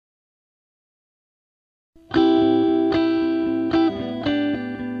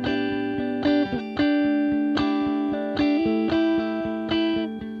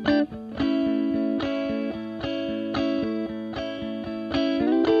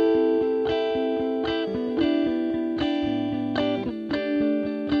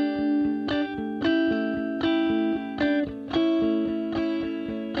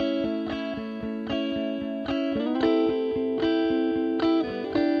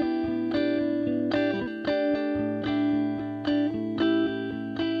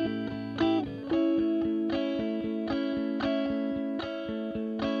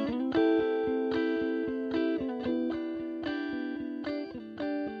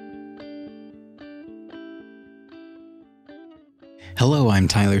Hello, I'm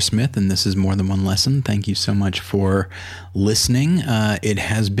Tyler Smith, and this is More Than One Lesson. Thank you so much for listening. It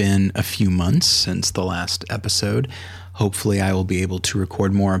has been a few months since the last episode. Hopefully, I will be able to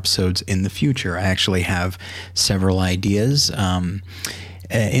record more episodes in the future. I actually have several ideas. In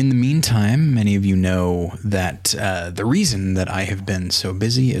the meantime, many of you know that the reason that I have been so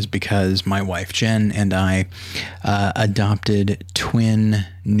busy is because my wife Jen and I adopted twin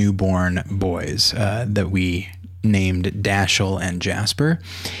newborn boys that we named Dashiell and Jasper,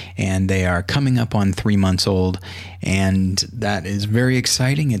 and they are coming up on 3 months old, and that is very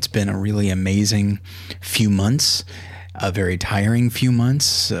exciting. It's been a really amazing few months, a very tiring few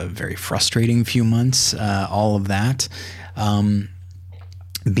months, a very frustrating few months, all of that.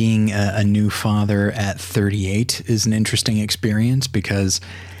 Being a new father at 38 is an interesting experience because,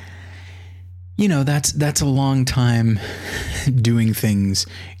 you know, that's a long time doing things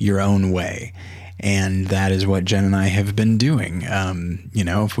your own way. And that is what Jen and I have been doing.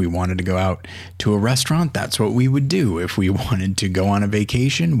 If we wanted to go out to a restaurant, that's what we would do. If we wanted to go on a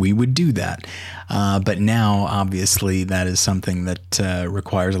vacation, we would do that. But now, obviously, that is something that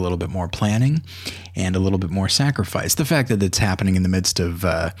requires a little bit more planning and a little bit more sacrifice. The fact that it's happening in the midst of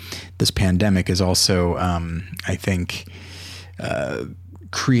this pandemic is also, I think,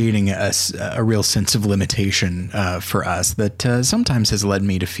 creating a real sense of limitation for us that sometimes has led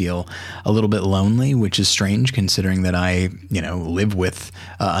me to feel a little bit lonely, which is strange considering that I, live with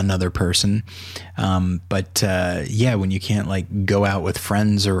another person. But when you can't go out with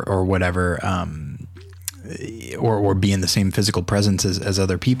friends or whatever, or be in the same physical presence as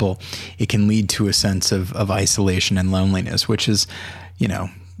other people, it can lead to a sense of isolation and loneliness, which is,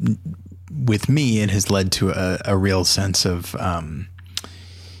 with me, it has led to a real sense of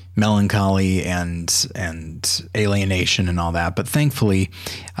melancholy and alienation and all that. But thankfully,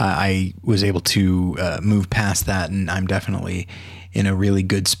 I was able to move past that, and I'm definitely in a really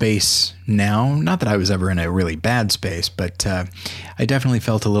good space now. Not that I was ever in a really bad space, but I definitely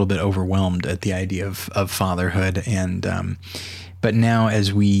felt a little bit overwhelmed at the idea of fatherhood. And but now,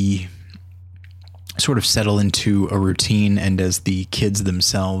 as we sort of settle into a routine, and as the kids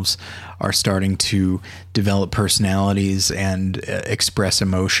themselves are starting to develop personalities and express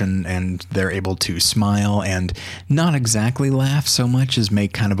emotion, and they're able to smile and not exactly laugh so much as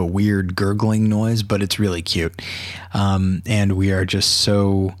make kind of a weird gurgling noise, but it's really cute. And we are just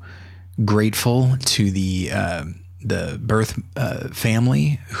so grateful to the birth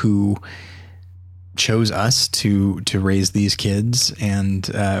family who chose us to raise these kids, and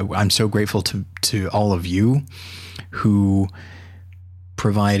I'm so grateful to all of you who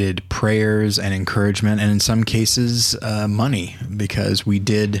provided prayers and encouragement, and in some cases money, because we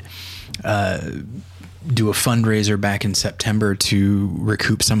did do a fundraiser back in September to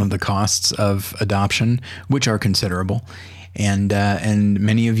recoup some of the costs of adoption, which are considerable. And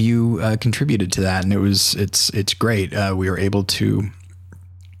many of you contributed to that, and it's great. We were able to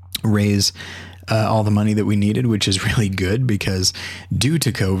raise all the money that we needed, which is really good because due to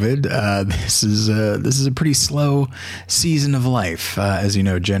COVID, this is a pretty slow season of life. As you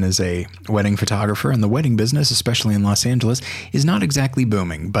know, Jen is a wedding photographer, and the wedding business, especially in Los Angeles, is not exactly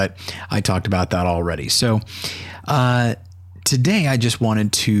booming, but I talked about that already. So today I just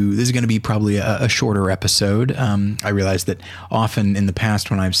wanted to, this is going to be probably a shorter episode. I realize that often in the past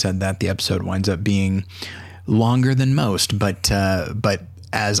when I've said that, the episode winds up being longer than most, but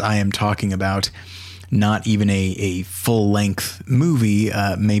as I am talking about not even a full-length movie,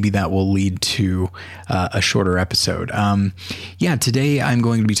 maybe that will lead to a shorter episode. Today I'm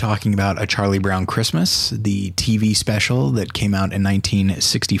going to be talking about A Charlie Brown Christmas, the TV special that came out in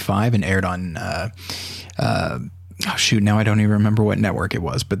 1965 and aired on, now I don't even remember what network it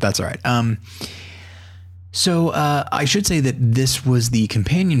was, but that's all right. So I should say that this was the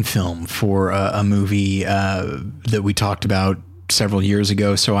companion film for a movie that we talked about several years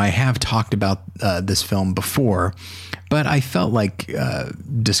ago. So I have talked about this film before, but I felt like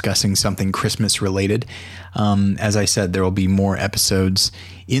discussing something Christmas related. As I said, there will be more episodes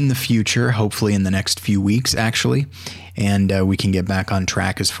in the future, hopefully in the next few weeks, actually, and we can get back on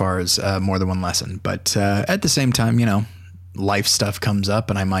track as far as more than one lesson. But at the same time, life stuff comes up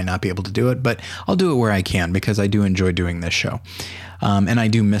and I might not be able to do it, but I'll do it where I can because I do enjoy doing this show. And I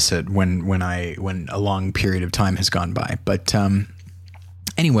do miss it when a long period of time has gone by. But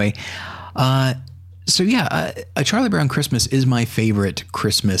anyway, so yeah, A Charlie Brown Christmas is my favorite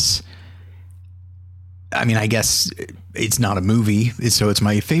Christmas. I mean, I guess it's not a movie, so it's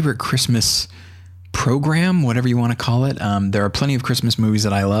my favorite Christmas program, whatever you want to call it. There are plenty of Christmas movies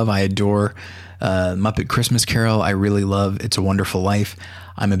that I love. I adore Muppet Christmas Carol. I really love It's a Wonderful Life.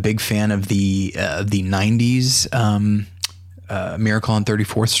 I'm a big fan of the 90s Miracle on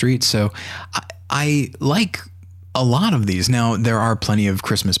 34th Street. So I like a lot of these. Now, there are plenty of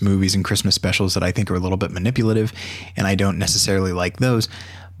Christmas movies and Christmas specials that I think are a little bit manipulative, and I don't necessarily like those.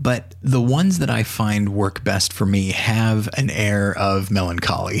 But the ones that I find work best for me have an air of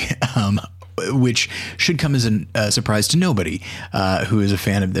melancholy, which should come as a surprise to nobody who is a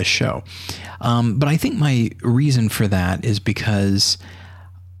fan of this show. But I think my reason for that is because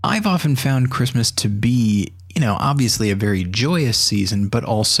I've often found Christmas to be, obviously a very joyous season, but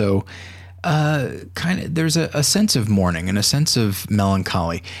also there's a sense of mourning and a sense of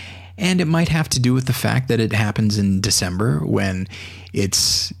melancholy. And it might have to do with the fact that it happens in December when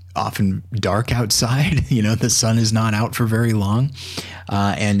it's often dark outside. The sun is not out for very long.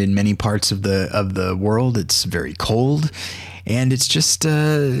 And in many parts of the world, it's very cold. And it's just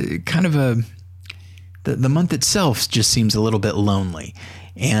kind of the month itself just seems a little bit lonely.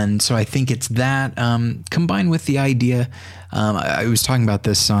 And so I think it's that combined with the idea, I was talking about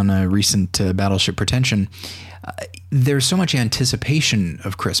this on a recent Battleship Pretension. There's so much anticipation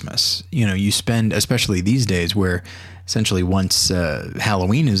of Christmas. You spend, especially these days where essentially once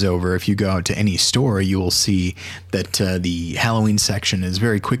Halloween is over, if you go out to any store, you will see that the Halloween section is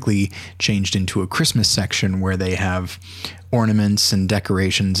very quickly changed into a Christmas section where they have ornaments and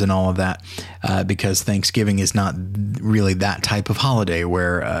decorations and all of that, because Thanksgiving is not really that type of holiday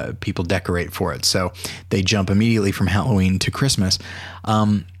where people decorate for it. So they jump immediately from Halloween to Christmas,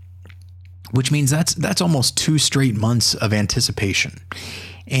 which means that's almost 2 straight months of anticipation.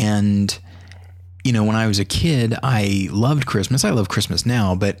 And when I was a kid, I loved Christmas. I love Christmas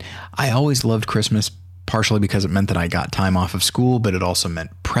now, but I always loved Christmas partially because it meant that I got time off of school, but it also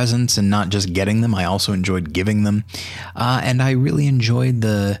meant presents and not just getting them. I also enjoyed giving them. And I really enjoyed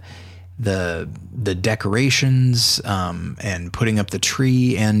the decorations and putting up the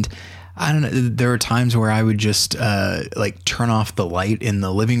tree. And I don't know, there are times where I would just turn off the light in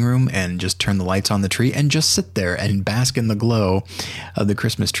the living room and just turn the lights on the tree and just sit there and bask in the glow of the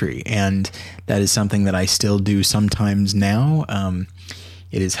Christmas tree. And that is something that I still do sometimes now.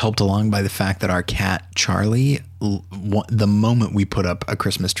 It is helped along by the fact that our cat, Charlie, the moment we put up a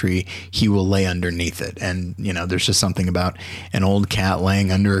Christmas tree, he will lay underneath it. And, there's just something about an old cat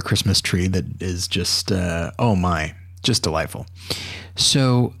laying under a Christmas tree that is just, just delightful.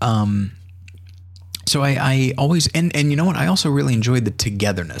 So, I always, and you know what? I also really enjoyed the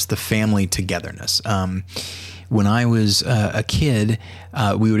togetherness, the family togetherness. When I was a kid,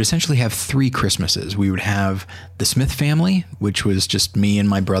 we would essentially have 3 Christmases. We would have the Smith family, which was just me and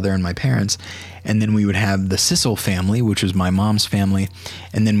my brother and my parents. And then we would have the Sissel family, which was my mom's family.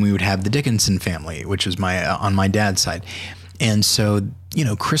 And then we would have the Dickinson family, which was on my dad's side. And so,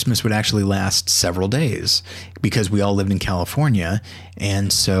 Christmas would actually last several days because we all lived in California.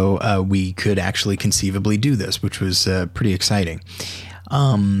 And so we could actually conceivably do this, which was pretty exciting.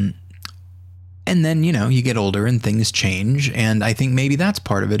 And then, you get older and things change. And I think maybe that's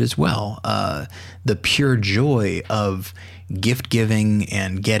part of it as well. The pure joy of gift giving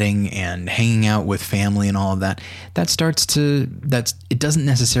and getting and hanging out with family and all of that, it doesn't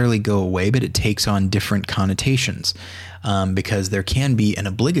necessarily go away, but it takes on different connotations. Because there can be an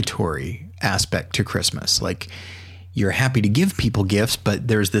obligatory aspect to Christmas. Like, you're happy to give people gifts, but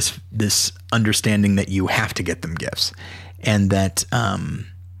there's this understanding that you have to get them gifts. And that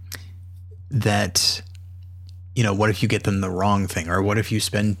what if you get them the wrong thing, or what if you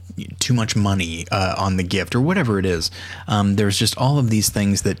spend too much money on the gift, or whatever it is. There's just all of these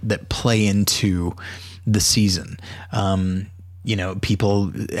things that play into the season.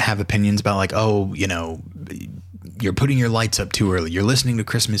 People have opinions about you're putting your lights up too early. You're listening to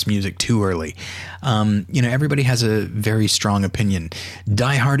Christmas music too early. Everybody has a very strong opinion.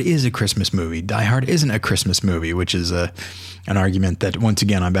 Die Hard is a Christmas movie. Die Hard isn't a Christmas movie, which is an argument that, once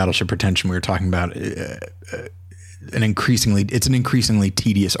again, on Battleship Pretension, we were talking about it's an increasingly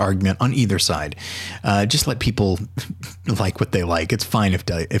tedious argument on either side. Just let people like what they like. It's fine if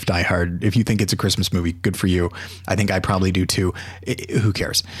Die Hard, if you think it's a Christmas movie, good for you. I think I probably do too. Who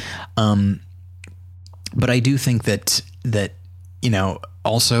cares? But I do think that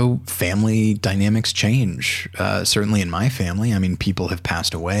also family dynamics change. Certainly in my family, I mean, people have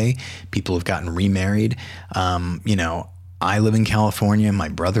passed away, people have gotten remarried. I live in California. My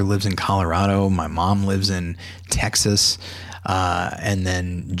brother lives in Colorado. My mom lives in Texas. And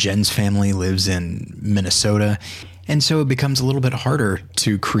then Jen's family lives in Minnesota. And so it becomes a little bit harder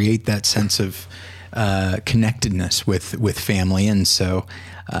to create that sense of connectedness with family. And so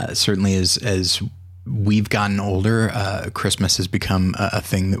certainly as we've gotten older, Christmas has become a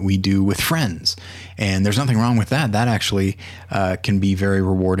thing that we do with friends. And there's nothing wrong with that. That actually can be very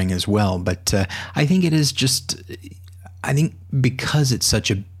rewarding as well. But I think it is just... I think because it's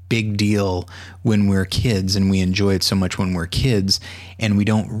such a big deal when we're kids and we enjoy it so much when we're kids and we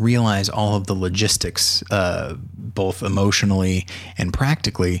don't realize all of the logistics, both emotionally and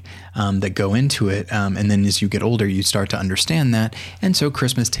practically, that go into it. And then as you get older, you start to understand that. And so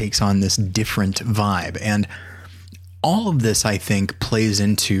Christmas takes on this different vibe. And all of this, I think, plays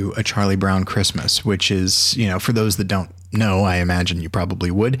into A Charlie Brown Christmas, which is, for those that don't know, I imagine you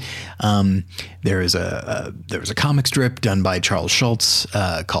probably would. There was a comic strip done by Charles Schulz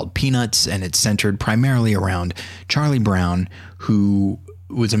called Peanuts, and it's centered primarily around Charlie Brown, who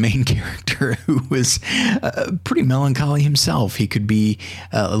was a main character who was pretty melancholy himself. He could be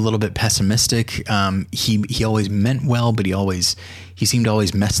a little bit pessimistic. He always meant well, but he seemed to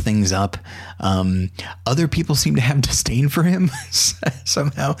always mess things up. Other people seem to have disdain for him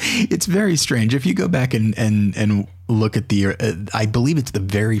somehow. It's very strange. If you go back and look at I believe it's the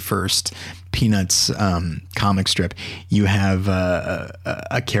very first Peanuts comic strip, you have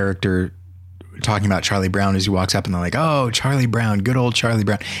a character talking about Charlie Brown as he walks up, and they're like, "Oh, Charlie Brown, good old Charlie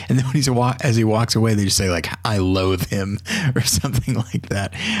Brown." And then as he walks away, they just say like, "I loathe him," or something like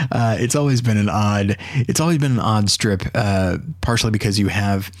that. It's always been an odd strip, partially because you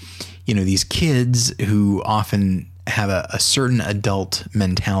have, these kids who often have a certain adult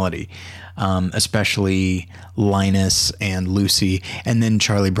mentality, especially Linus and Lucy, and then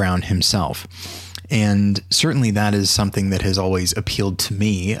Charlie Brown himself. And certainly that is something that has always appealed to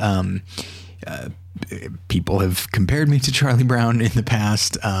me. People have compared me to Charlie Brown in the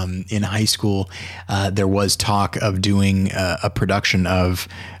past. In high school, there was talk of doing a production of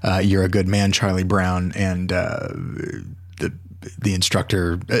You're a Good Man, Charlie Brown, and the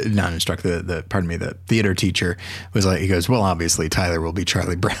theater teacher was like, he goes, "Well, obviously Tyler will be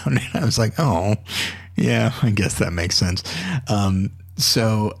Charlie Brown." And I was like, "Oh, yeah, I guess that makes sense."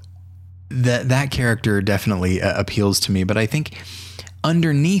 So that character definitely appeals to me, but I think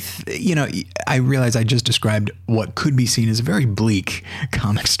underneath, I realize I just described what could be seen as a very bleak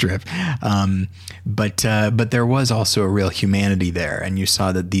comic strip. But there was also a real humanity there. And you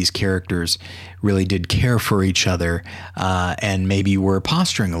saw that these characters really did care for each other, and maybe were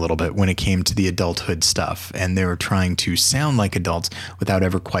posturing a little bit when it came to the adulthood stuff. And they were trying to sound like adults without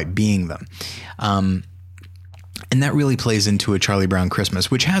ever quite being them. And that really plays into A Charlie Brown Christmas,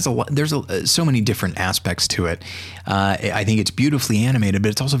 which has there's so many different aspects to it. I think it's beautifully animated,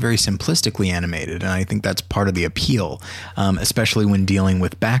 but it's also very simplistically animated. And I think that's part of the appeal, especially when dealing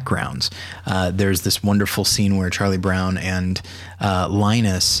with backgrounds. There's this wonderful scene where Charlie Brown and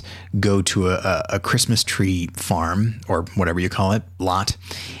Linus go to a Christmas tree farm, or whatever you call it, lot.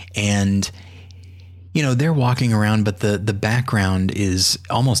 And they're walking around, but the background is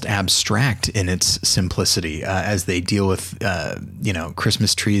almost abstract in its simplicity, as they deal with,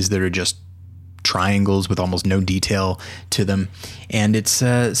 Christmas trees that are just triangles with almost no detail to them. And it's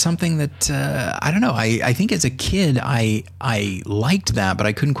something that, I don't know, I think as a kid, I liked that, but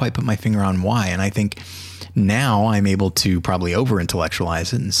I couldn't quite put my finger on why. And I think now I'm able to probably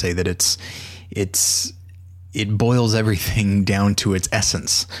over-intellectualize it and say that it boils everything down to its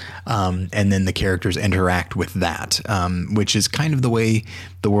essence. And then the characters interact with that, which is kind of the way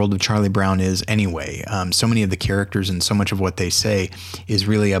the world of Charlie Brown is anyway. So many of the characters and so much of what they say is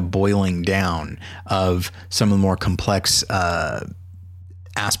really a boiling down of some of the more complex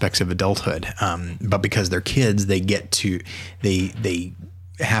aspects of adulthood. But because they're kids, they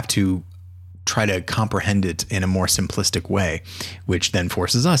have to try to comprehend it in a more simplistic way, which then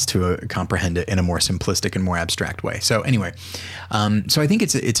forces us to comprehend it in a more simplistic and more abstract way. So anyway, so I think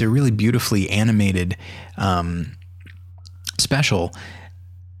it's a really beautifully animated special,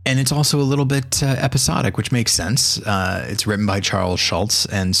 and it's also a little bit episodic, which makes sense. It's written by Charles Schulz,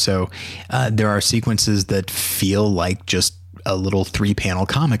 and so there are sequences that feel like just a little 3-panel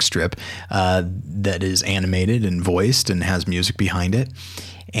comic strip that is animated and voiced and has music behind it.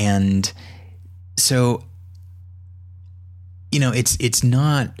 And so, it's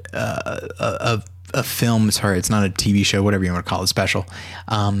not a film. Sorry, it's not a TV show, whatever you want to call it, special,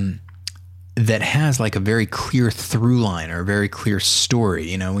 that has like a very clear through line or a very clear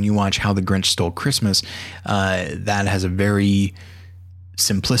story. When you watch How the Grinch Stole Christmas, that has a very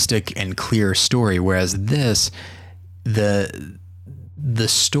simplistic and clear story, whereas this, the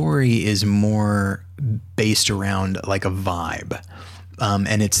story is more based around like a vibe.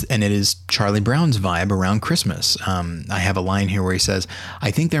 And it is Charlie Brown's vibe around Christmas. I have a line here where he says, "I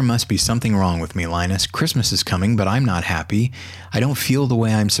think there must be something wrong with me, Linus. Christmas is coming, but I'm not happy. I don't feel the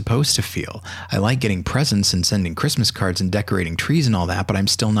way I'm supposed to feel. I like getting presents and sending Christmas cards and decorating trees and all that, but I'm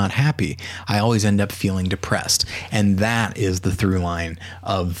still not happy. I always end up feeling depressed." And that is the through line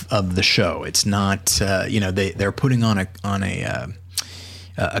of the show. It's not, they're putting on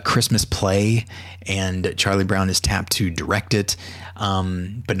a Christmas play, and Charlie Brown is tapped to direct it,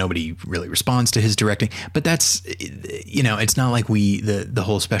 but nobody really responds to his directing. But that's, it's not like the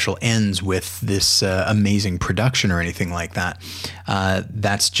whole special ends with this amazing production or anything like that.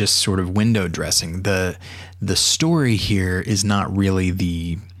 That's just sort of window dressing. The story here is not really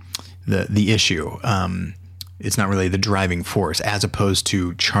the issue. It's not really the driving force, as opposed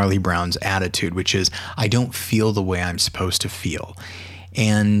to Charlie Brown's attitude, which is, I don't feel the way I'm supposed to feel.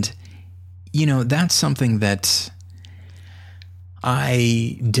 And, that's something that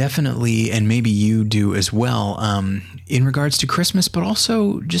I definitely, and maybe you do as well, in regards to Christmas, but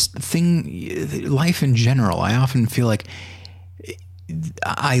also just life in general. I often feel like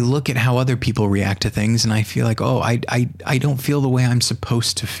I look at how other people react to things and I feel like, oh, I don't feel the way I'm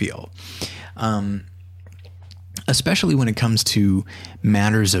supposed to feel. Especially when it comes to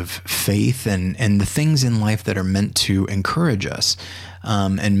matters of faith and the things in life that are meant to encourage us,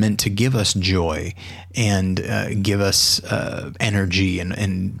 and meant to give us joy and give us energy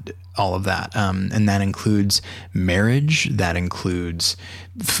and all of that. And that includes marriage. That includes,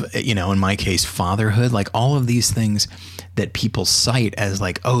 in my case, fatherhood, like all of these things that people cite as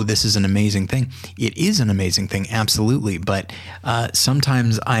like, oh, this is an amazing thing. It is an amazing thing, absolutely. But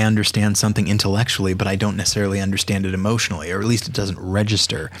sometimes I understand something intellectually, but I don't necessarily understand it emotionally, or at least it doesn't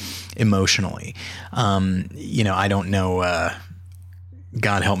register emotionally. I don't know.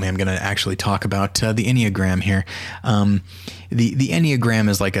 God help me, I'm going to actually talk about the Enneagram here. The Enneagram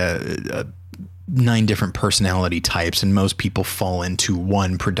is like a 9 different personality types, and most people fall into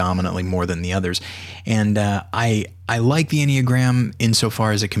one predominantly more than the others. And I like the Enneagram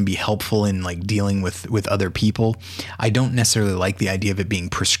insofar as it can be helpful in like dealing with other people. I don't necessarily like the idea of it being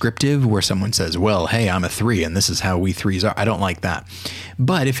prescriptive, where someone says, well, hey, I'm a 3 and this is how we 3s are. I don't like that.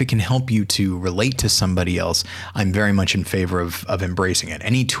 But if it can help you to relate to somebody else, I'm very much in favor of embracing it.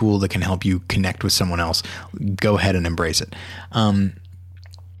 Any tool that can help you connect with someone else, go ahead and embrace it.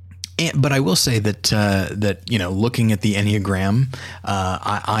 But I will say that looking at the Enneagram,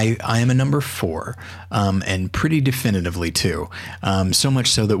 I am a number 4, and pretty definitively too. So much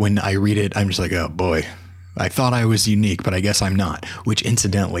so that when I read it, I'm just like, oh boy, I thought I was unique, but I guess I'm not. Which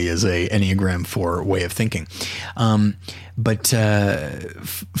incidentally is a Enneagram 4 way of thinking. But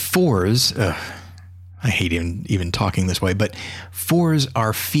 4s. I hate even talking this way, but 4s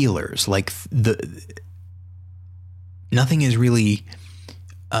are feelers. Like nothing is really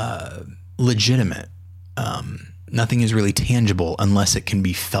legitimate. Nothing is really tangible unless it can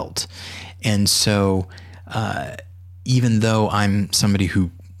be felt. And so, even though I'm somebody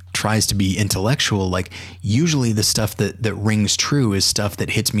who tries to be intellectual, like usually the stuff that rings true is stuff that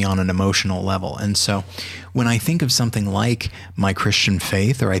hits me on an emotional level. And so when I think of something like my Christian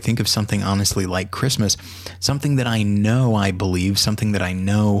faith, or I think of something honestly like Christmas, something that I know I believe, something that I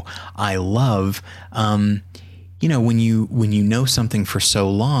know I love, when you know something for so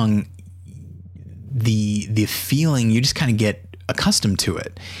long, the feeling, you just kind of get accustomed to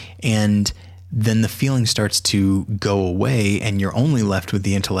it. And then the feeling starts to go away and you're only left with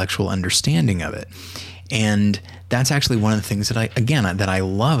the intellectual understanding of it. And that's actually one of the things that I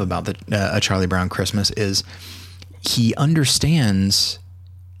love about A Charlie Brown Christmas is he understands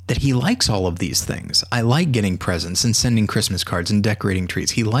that he likes all of these things. I like getting presents and sending Christmas cards and decorating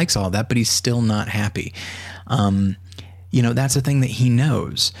trees. He likes all that, but he's still not happy. That's a thing that he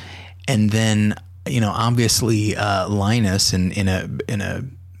knows. And then, obviously, Linus in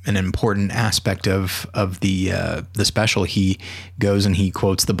an important aspect of the special, he goes and he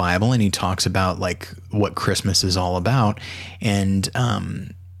quotes the Bible and he talks about like what Christmas is all about. And,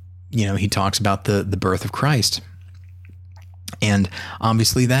 he talks about the birth of Christ. And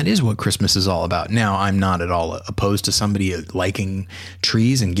obviously that is what Christmas is all about. Now, I'm not at all opposed to somebody liking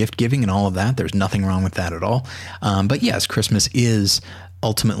trees and gift giving and all of that. There's nothing wrong with that at all. But yes, Christmas is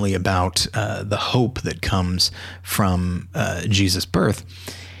ultimately about the hope that comes from Jesus' birth.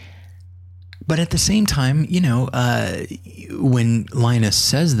 But at the same time, when Linus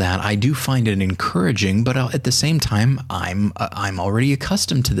says that, I do find it encouraging. But at the same time, I'm already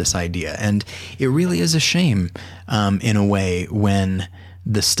accustomed to this idea, and it really is a shame, in a way, when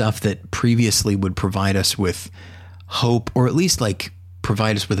the stuff that previously would provide us with hope, or at least like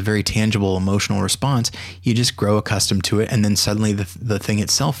provide us with a very tangible emotional response, you just grow accustomed to it, and then suddenly the thing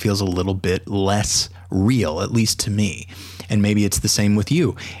itself feels a little bit less real, at least to me. And maybe it's the same with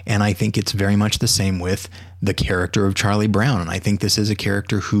you. And I think it's very much the same with the character of Charlie Brown. And I think this is a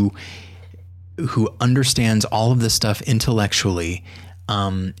character who understands all of this stuff intellectually,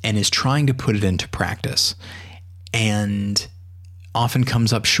 and is trying to put it into practice, and often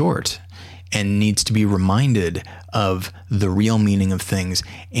comes up short and needs to be reminded of the real meaning of things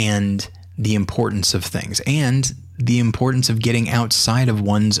and the importance of things and the importance of getting outside of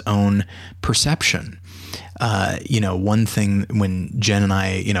one's own perception. One thing when Jen and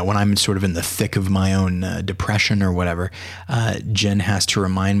I, when I'm sort of in the thick of my own depression or whatever, Jen has to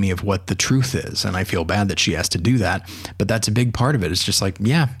remind me of what the truth is. And I feel bad that she has to do that, but that's a big part of it. It's just like,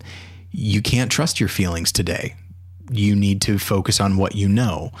 yeah, you can't trust your feelings today. You need to focus on what you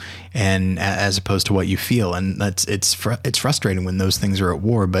know, and as opposed to what you feel. And it's frustrating when those things are at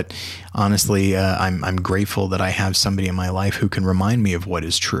war. But honestly, I'm grateful that I have somebody in my life who can remind me of what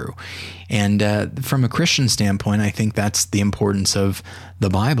is true. And from a Christian standpoint, I think that's the importance of the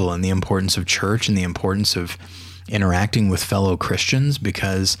Bible and the importance of church and the importance of interacting with fellow Christians,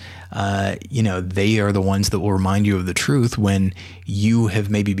 because, they are the ones that will remind you of the truth when you have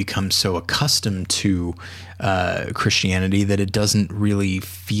maybe become so accustomed to Christianity that it doesn't really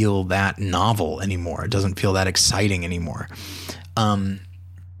feel that novel anymore. It doesn't feel that exciting anymore.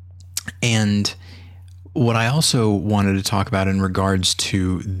 And what I also wanted to talk about in regards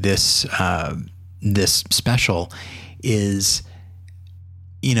to this special is,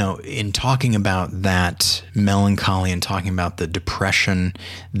 in talking about that melancholy and talking about the depression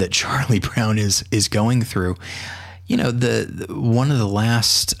that Charlie Brown is going through, the one of the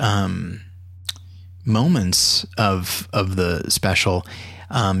last moments of the special,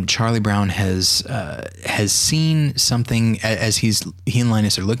 Charlie Brown has seen something as he and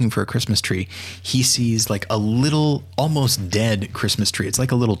Linus are looking for a Christmas tree. He sees like a little, almost dead Christmas tree. It's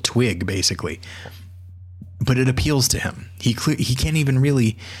like a little twig, basically. But it appeals to him. He can't even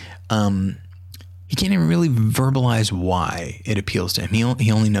really verbalize why it appeals to him.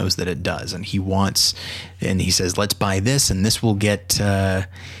 He only knows that it does, and he says, "Let's buy this, and this will get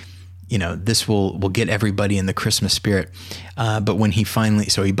this will get everybody in the Christmas spirit." But when he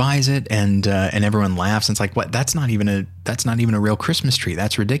buys it, and everyone laughs, and it's like, "What? That's not even a real Christmas tree.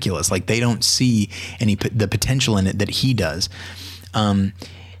 That's ridiculous." Like, they don't see the potential in it that he does.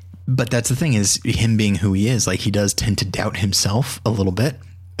 But that's the thing, is him being who he is, like, he does tend to doubt himself a little bit.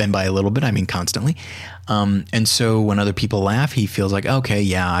 And by a little bit, I mean constantly. And so when other people laugh, he feels like, okay,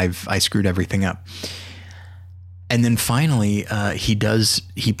 yeah, I screwed everything up. And then finally, he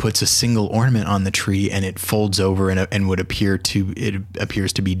puts a single ornament on the tree, and it folds over and it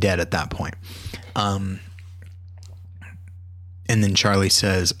appears to be dead at that point. And then Charlie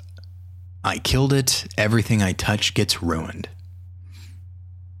says, "I killed it. Everything I touch gets ruined."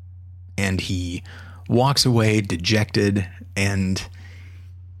 And he walks away dejected, and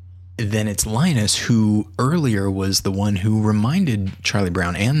then it's Linus, who earlier was the one who reminded Charlie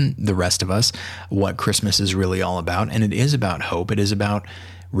Brown and the rest of us what Christmas is really all about. And it is about hope. It is about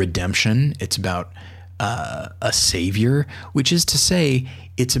redemption. It's about a savior, which is to say,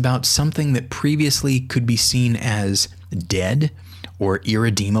 it's about something that previously could be seen as dead or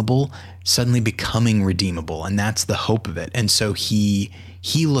irredeemable, suddenly becoming redeemable. And that's the hope of it. And so he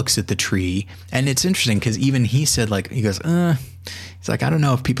looks at the tree, and it's interesting because even he said, like, he goes, he's like, I don't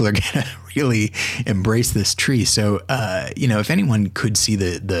know if people are going to really embrace this tree. So, if anyone could see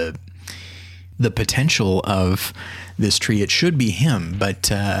the potential of this tree, it should be him.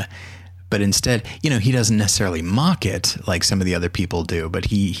 But instead, he doesn't necessarily mock it like some of the other people do, but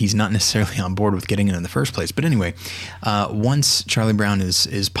he's not necessarily on board with getting it in the first place. But anyway, once Charlie Brown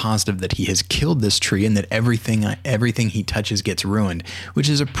is positive that he has killed this tree and that everything he touches gets ruined, which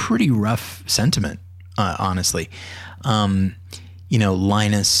is a pretty rough sentiment, honestly.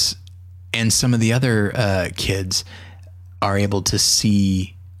 Linus and some of the other kids are able to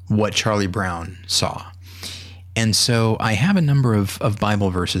see what Charlie Brown saw. And so I have a number of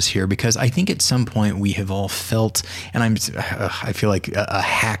Bible verses here because I think at some point we have all felt, and I feel like a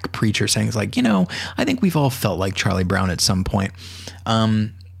hack preacher saying it's like, I think we've all felt like Charlie Brown at some point.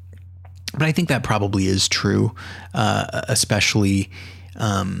 But I think that probably is true, especially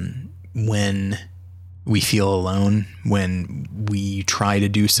when we feel alone, when we try to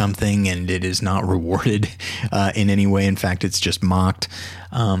do something and it is not rewarded in any way. In fact, it's just mocked.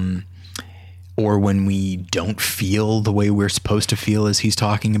 Or when we don't feel the way we're supposed to feel, as he's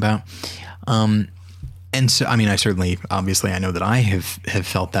talking about. And so, I mean, obviously I know that I have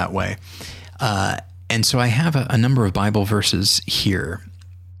felt that way. And so I have a number of Bible verses here.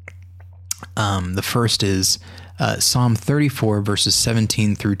 The first is Psalm 34, verses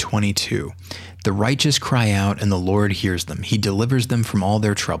 17 through 22. The righteous cry out, and the Lord hears them. He delivers them from all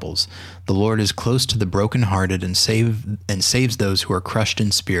their troubles. The Lord is close to the brokenhearted and saves those who are crushed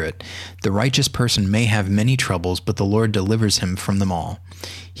in spirit. The righteous person may have many troubles, but the Lord delivers him from them all.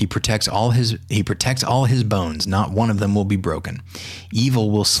 He protects all his bones. Not one of them will be broken. Evil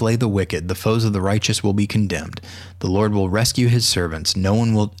will slay the wicked. The foes of the righteous will be condemned. The Lord will rescue his servants. No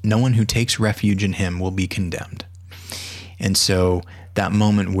one who takes refuge in him will be condemned. And so that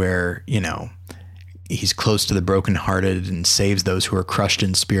moment where, he's close to the brokenhearted and saves those who are crushed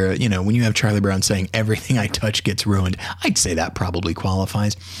in spirit. When you have Charlie Brown saying everything I touch gets ruined, I'd say that probably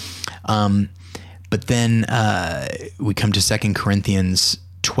qualifies. But then we come to 2 Corinthians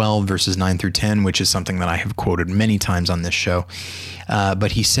 12, verses 9 through 10, which is something that I have quoted many times on this show.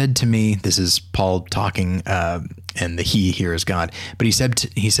 But he said to me, this is Paul talking, and the he here is God. But he said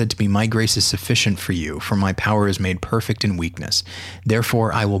to me, my grace is sufficient for you, for my power is made perfect in weakness.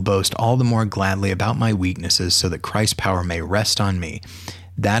 Therefore, I will boast all the more gladly about my weaknesses, so that Christ's power may rest on me.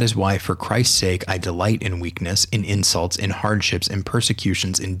 That is why, for Christ's sake, I delight in weakness, in insults, in hardships, in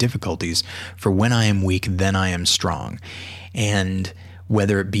persecutions, in difficulties. For when I am weak, then I am strong. And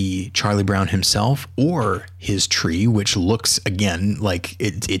whether it be Charlie Brown himself or his tree, which looks, again, like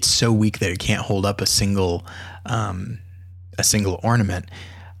it's so weak that it can't hold up a single ornament.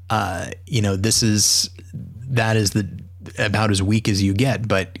 That is about as weak as you get.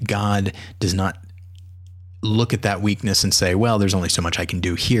 But God does not look at that weakness and say, well, there's only so much I can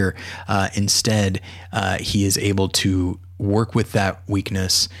do here. Instead, he is able to work with that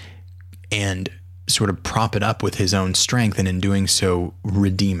weakness and sort of prop it up with his own strength, and in doing so,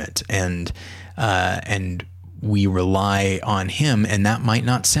 redeem it. And we rely on him, and that might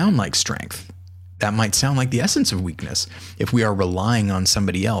not sound like strength. That might sound like the essence of weakness if we are relying on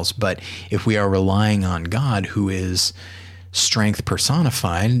somebody else. But if we are relying on God, who is strength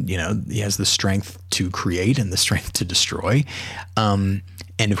personified, he has the strength to create and the strength to destroy. And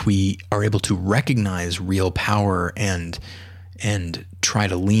if we are able to recognize real power and try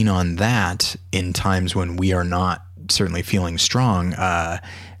to lean on that in times when we are not certainly feeling strong,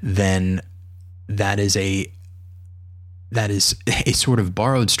 then that is a sort of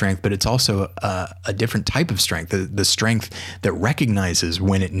borrowed strength, but it's also a different type of strength, the strength that recognizes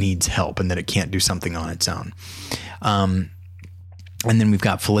when it needs help and that it can't do something on its own. And then we've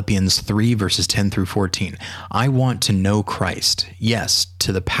got Philippians 3, verses 10 through 14. I want to know Christ, yes,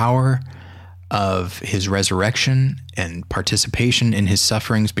 to the power of his resurrection and participation in his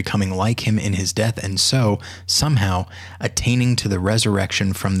sufferings, becoming like him in his death, and so somehow attaining to the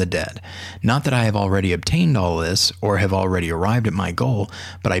resurrection from the dead. Not that I have already obtained all this or have already arrived at my goal,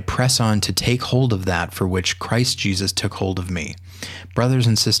 but I press on to take hold of that for which Christ Jesus took hold of me. Brothers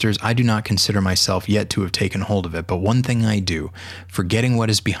and sisters, I do not consider myself yet to have taken hold of it, but one thing I do, forgetting what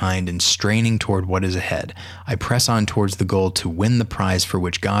is behind and straining toward what is ahead, I press on towards the goal to win the prize for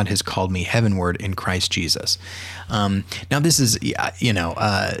which God has called me heavenward in Christ Jesus. Now this is,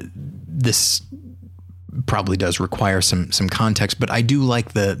 this probably does require some context, but I do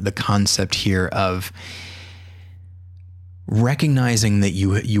like the concept here of recognizing that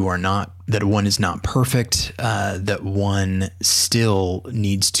you are not, that one is not perfect, that one still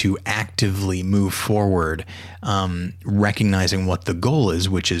needs to actively move forward, recognizing what the goal is,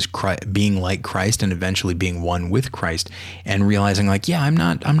 which is being like Christ and eventually being one with Christ, and realizing like, yeah, I'm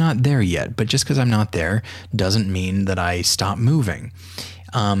not there yet, but just because I'm not there doesn't mean that I stop moving.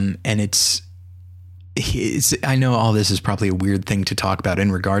 And it's I know all this is probably a weird thing to talk about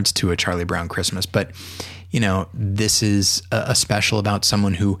in regards to a Charlie Brown Christmas, but this is a special about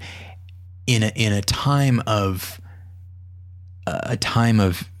someone who, in a time of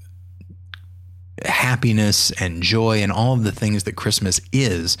happiness and joy and all of the things that Christmas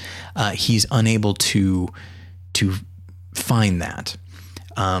is, he's unable to find that.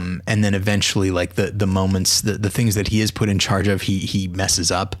 And then eventually, like the moments, the things that he is put in charge of, he messes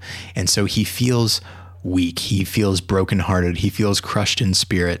up, and so he feels weak. He feels brokenhearted. He feels crushed in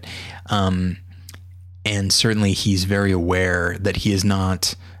spirit. And certainly he's very aware that he's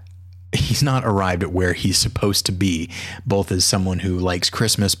not arrived at where he's supposed to be, both as someone who likes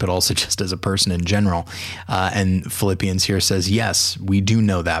Christmas, but also just as a person in general. And Philippians here says, yes, we do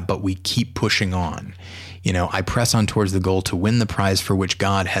know that, but we keep pushing on. I press on towards the goal to win the prize for which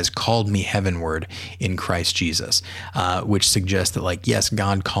God has called me heavenward in Christ Jesus, which suggests that, yes,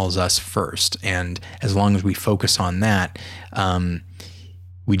 God calls us first. And as long as we focus on that,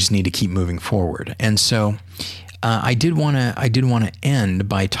 we just need to keep moving forward. And so I did want to end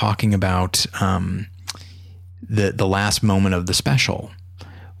by talking about the last moment of the special,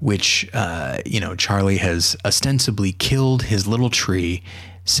 which Charlie has ostensibly killed his little tree,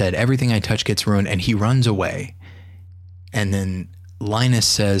 said everything I touch gets ruined, and he runs away. And then Linus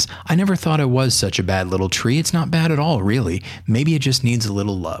says, I never thought it was such a bad little tree. It's not bad at all, really. Maybe it just needs a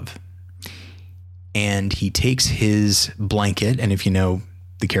little love. And he takes his blanket, and if you know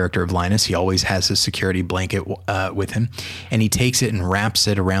the character of Linus, he always has his security blanket with him, and he takes it and wraps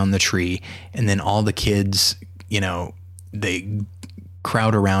it around the tree, and then all the kids, they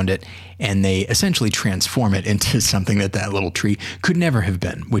crowd around it, and they essentially transform it into something that little tree could never have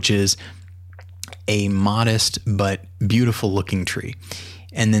been, which is a modest but beautiful looking tree.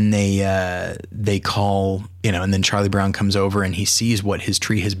 And then they call, and then Charlie Brown comes over and he sees what his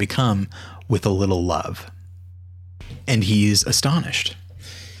tree has become with a little love, and he's astonished.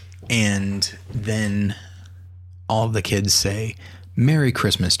 And then all the kids say, Merry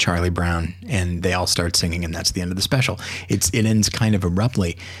Christmas, Charlie Brown, and they all start singing, and that's the end of the special. It ends kind of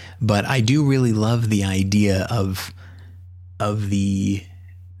abruptly, but I do really love the idea of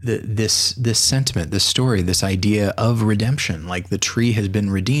this sentiment, this story, this idea of redemption. Like, the tree has been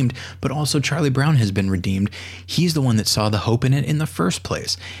redeemed, but also Charlie Brown has been redeemed. He's the one that saw the hope in it in the first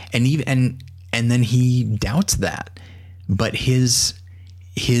place, and then he doubts that, but his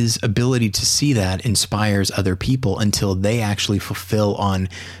ability to see that inspires other people until they actually fulfill on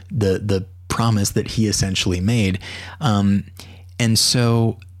the promise that he essentially made. And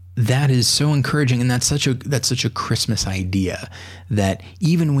so that is so encouraging. And that's such a Christmas idea, that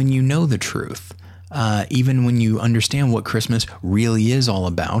even when you know the truth, even when you understand what Christmas really is all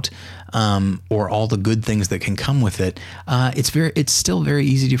about, or all the good things that can come with it, it's still very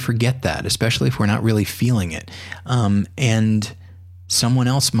easy to forget that, especially if we're not really feeling it. And someone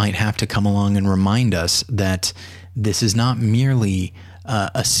else might have to come along and remind us that this is not merely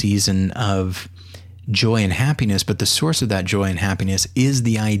a season of joy and happiness, but the source of that joy and happiness is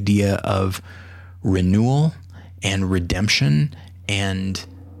the idea of renewal and redemption and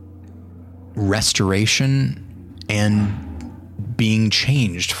restoration and being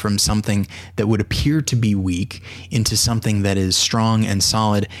changed from something that would appear to be weak into something that is strong and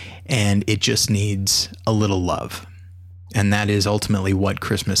solid, and it just needs a little love. And that is ultimately what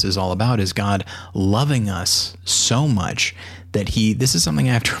Christmas is all about, is God loving us so much that this is something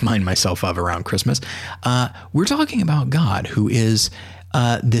I have to remind myself of around Christmas. We're talking about God, who is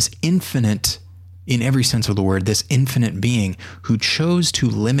this infinite, in every sense of the word, this infinite being who chose to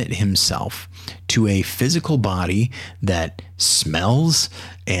limit himself to a physical body that smells,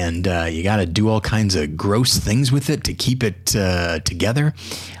 and you got to do all kinds of gross things with it to keep it together.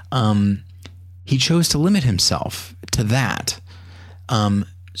 He chose to limit himself to that,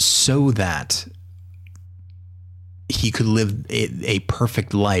 so that he could live a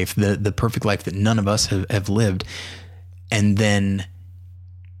perfect life, the perfect life that none of us have lived, and then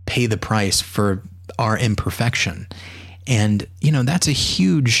pay the price for our imperfection. And, that's a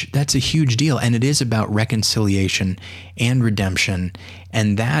huge deal. And it is about reconciliation and redemption.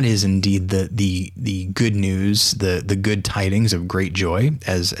 And that is indeed the good news, the good tidings of great joy,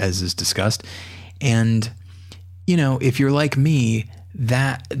 as is discussed. And, if you're like me,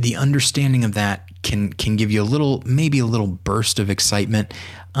 that the understanding of that can give you maybe a little burst of excitement.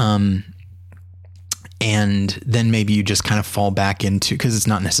 And then maybe you just kind of fall back into, because it's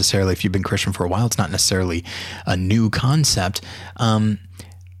not necessarily, if you've been Christian for a while, it's not necessarily a new concept.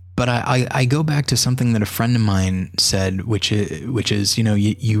 But I go back to something that a friend of mine said, which is,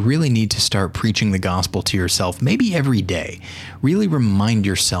 you really need to start preaching the gospel to yourself, maybe every day. Really remind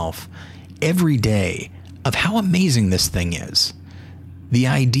yourself every day of how amazing this thing is. The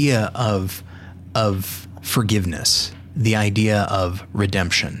idea of forgiveness, the idea of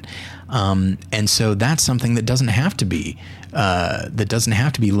redemption. And so that's something that doesn't have to be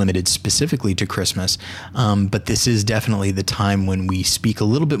limited specifically to Christmas. But this is definitely the time when we speak a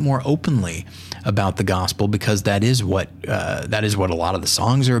little bit more openly about the gospel, because that is what a lot of the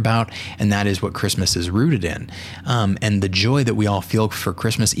songs are about, and that is what Christmas is rooted in. And the joy that we all feel for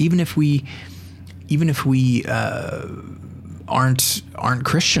Christmas, even if we even if we aren't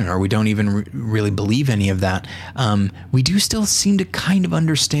Christian, or we don't even really believe any of that, we do still seem to kind of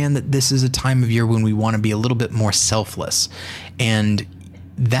understand that this is a time of year when we want to be a little bit more selfless. And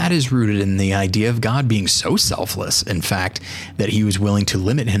that is rooted in the idea of God being so selfless, in fact, that he was willing to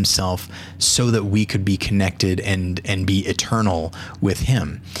limit himself so that we could be connected and be eternal with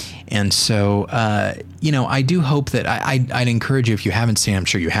him. And so, I do hope that I'd encourage you, if you haven't seen it, I'm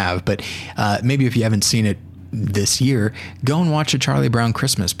sure you have, but maybe if you haven't seen it this year, go and watch A Charlie Brown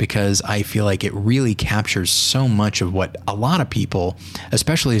Christmas, because I feel like it really captures so much of what a lot of people,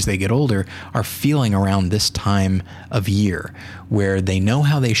 especially as they get older, are feeling around this time of year, where they know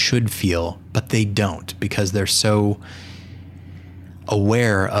how they should feel, but they don't, because they're so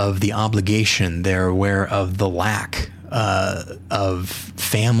aware of the obligation. They're aware of the lack of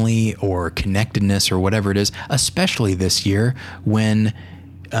family or connectedness or whatever it is, especially this year when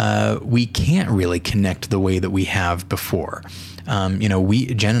we can't really connect the way that we have before.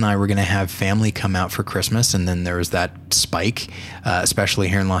 Jen and I were going to have family come out for Christmas, and then there was that spike, especially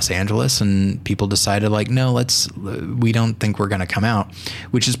here in Los Angeles, and people decided, like, no, we don't think we're going to come out,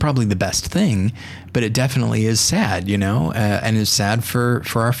 which is probably the best thing, but it definitely is sad, and it's sad for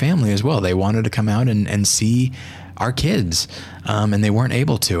our family as well. They wanted to come out and see our kids, and they weren't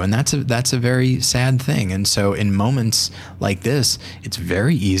able to, and that's a very sad thing. And so in moments like this, it's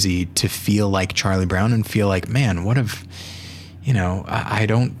very easy to feel like Charlie Brown and feel like, man, what if, I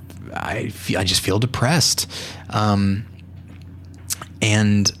just feel depressed. And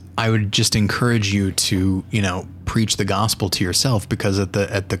I would just encourage you to, preach the gospel to yourself, because at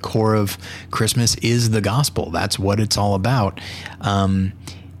the core of Christmas is the gospel. That's what it's all about.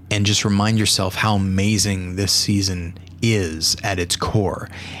 And just remind yourself how amazing this season is at its core.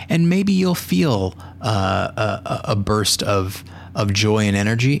 And maybe you'll feel a burst of joy and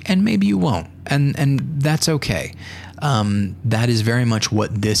energy, and maybe you won't. And that's okay. That is very much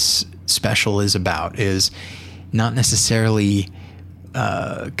what this special is about, is not necessarily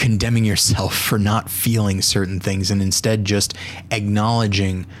condemning yourself for not feeling certain things, and instead just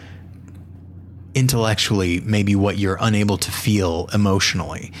acknowledging intellectually maybe what you're unable to feel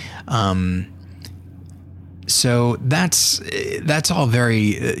emotionally. So that's all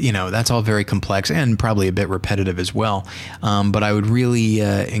very, that's all very complex and probably a bit repetitive as well. But I would really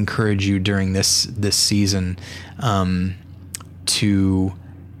encourage you during this season to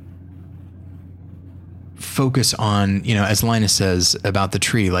focus on, as Linus says about the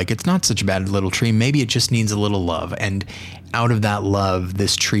tree, like, it's not such a bad little tree. Maybe it just needs a little love. And out of that love,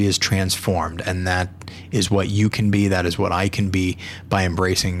 this tree is transformed. And that is what you can be. That is what I can be by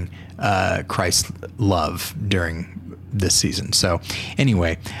embracing Christ's love during this season. So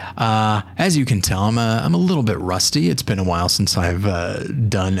anyway, as you can tell, I'm a little bit rusty. It's been a while since I've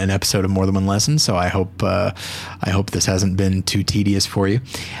done an episode of More Than One Lesson, so I hope this hasn't been too tedious for you.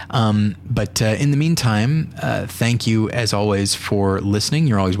 But in the meantime, thank you as always for listening.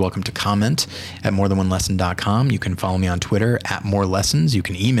 You're always welcome to comment at morethanonelesson.com. You can follow me on Twitter at More Lessons. You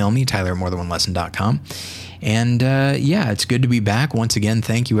can email me, Tyler at morethanonelesson.com. And it's good to be back. Once again,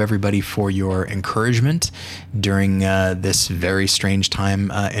 thank you everybody for your encouragement during this very strange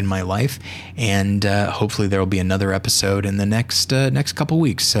time in my life. And hopefully there will be another episode in the next couple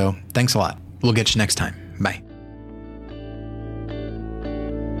weeks. So thanks a lot. We'll get you next time.